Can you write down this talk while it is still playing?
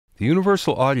The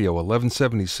Universal Audio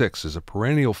 1176 is a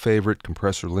perennial favorite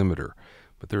compressor limiter,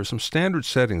 but there are some standard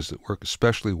settings that work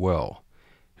especially well.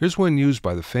 Here's one used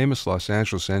by the famous Los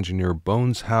Angeles engineer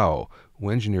Bones Howe,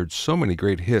 who engineered so many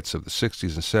great hits of the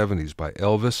 60s and 70s by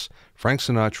Elvis, Frank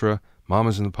Sinatra,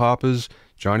 Mamas and the Papas,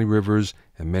 Johnny Rivers,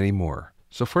 and many more.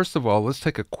 So first of all, let's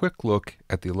take a quick look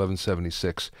at the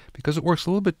 1176 because it works a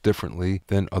little bit differently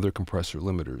than other compressor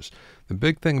limiters. The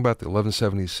big thing about the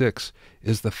 1176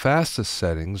 is the fastest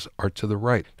settings are to the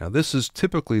right. Now this is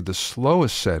typically the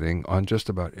slowest setting on just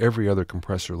about every other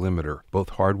compressor limiter, both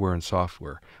hardware and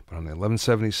software. But on the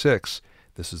 1176,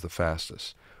 this is the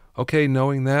fastest. Okay,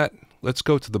 knowing that, let's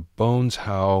go to the Bones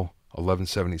Howe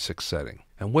 1176 setting.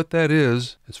 And what that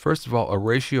is first of all a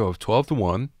ratio of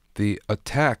 12:1, the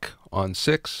attack on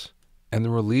 6, and the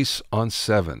release on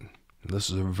 7. And this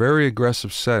is a very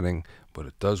aggressive setting, but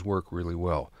it does work really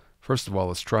well. First of all,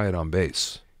 let's try it on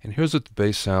bass. And here's what the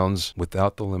bass sounds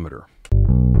without the limiter.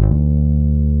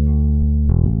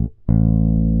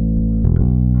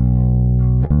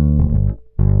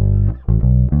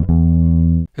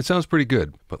 It sounds pretty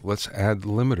good, but let's add the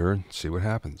limiter and see what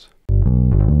happens.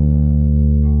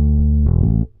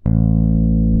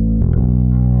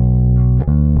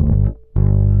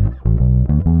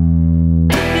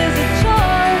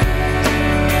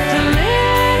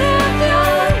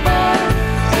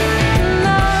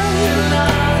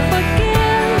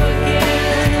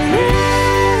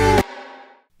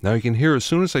 Now you can hear as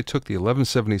soon as I took the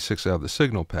 1176 out of the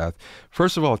signal path,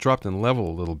 first of all it dropped in level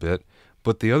a little bit,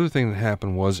 but the other thing that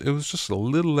happened was it was just a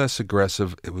little less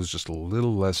aggressive, it was just a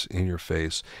little less in your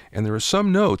face, and there are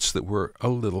some notes that were a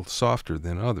little softer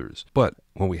than others. But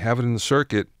when we have it in the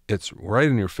circuit, it's right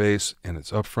in your face and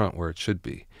it's up front where it should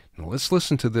be. Now let's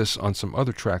listen to this on some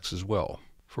other tracks as well.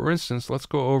 For instance, let's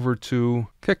go over to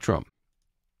kick drum.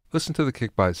 Listen to the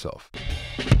kick by itself.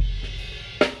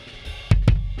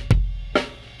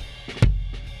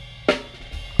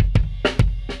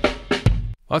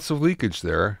 Lots of leakage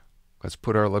there. Let's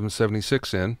put our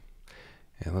 1176 in,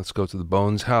 and let's go to the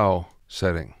Bones Howe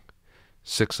setting.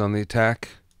 6 on the attack,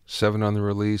 7 on the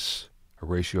release, a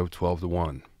ratio of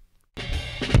 12:1.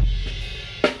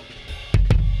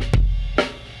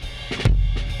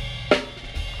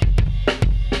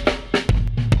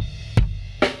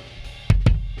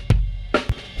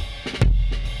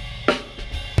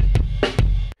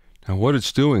 Now what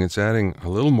it's doing, it's adding a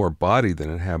little more body than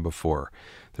it had before.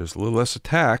 There's a little less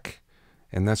attack,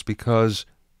 and that's because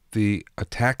the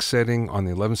attack setting on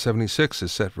the 1176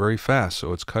 is set very fast,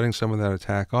 so it's cutting some of that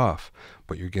attack off,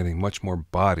 but you're getting much more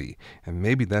body, and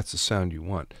maybe that's the sound you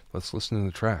want. Let's listen to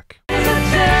the track.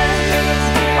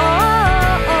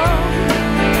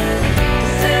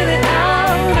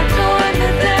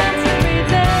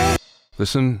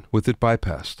 Listen with it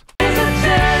bypassed.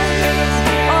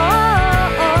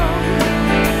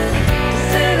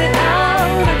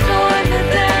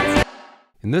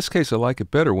 In this case, I like it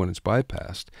better when it's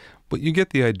bypassed, but you get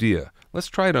the idea. Let's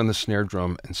try it on the snare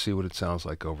drum and see what it sounds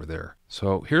like over there.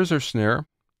 So here's our snare.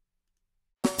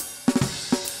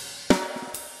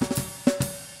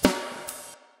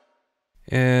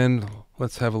 And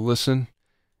let's have a listen.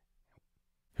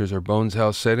 Here's our Bones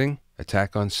Howe setting.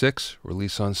 Attack on 6,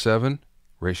 release on 7,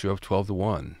 ratio of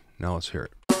 12:1. Now let's hear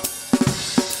it.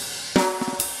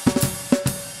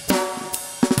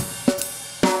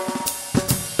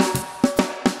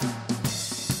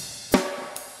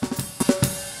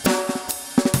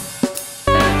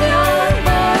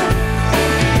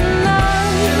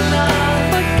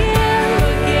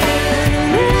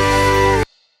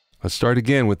 Let's start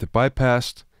again with it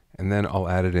bypassed, and then I'll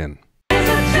add it in.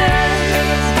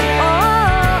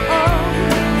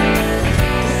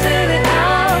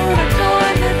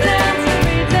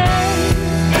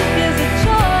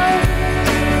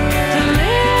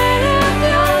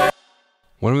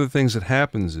 One of the things that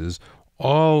happens is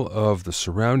all of the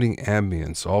surrounding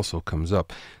ambience also comes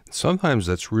up. Sometimes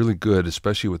that's really good,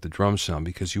 especially with the drum sound,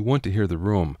 because you want to hear the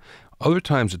room. Other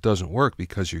times it doesn't work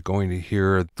because you're going to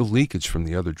hear the leakage from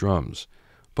the other drums.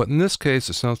 But in this case,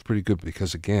 it sounds pretty good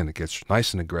because, again, it gets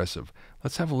nice and aggressive.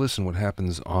 Let's have a listen what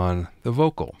happens on the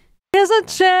vocal. There's a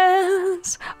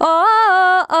chance,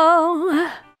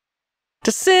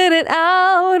 to sit it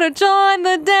out or join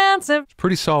the dance. It's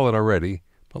pretty solid already,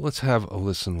 but let's have a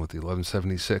listen with the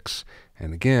 1176.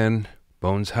 And again,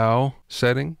 Bones Howe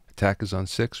setting. Attack is on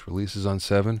 6, release is on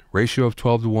 7, ratio of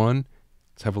 12:1.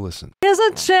 Let's have a listen. There's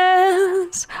a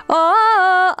chance,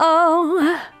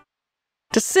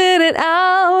 to sit it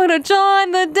out or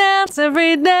join the dance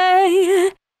every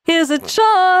day. Here's a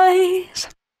choice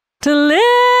to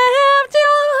lift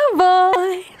your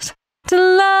voice, to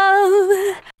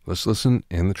love Let's listen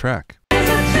in the track.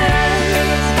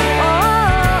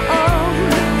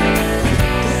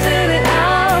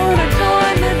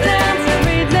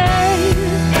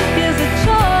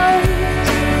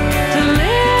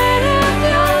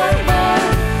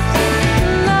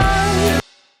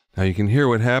 Now you can hear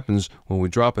what happens when we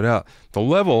drop it out. The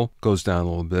level goes down a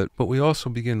little bit, but we also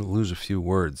begin to lose a few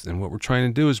words. And what we're trying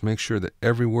to do is make sure that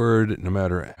every word, no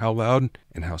matter how loud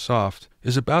and how soft,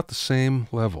 is about the same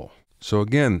level. So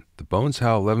again, the Bones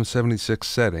Howe 1176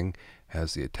 setting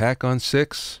has the attack on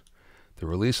 6, the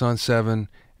release on 7,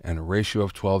 and a ratio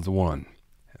of 12 to 1.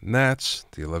 And that's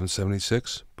the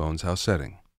 1176 Bones Howe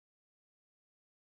setting.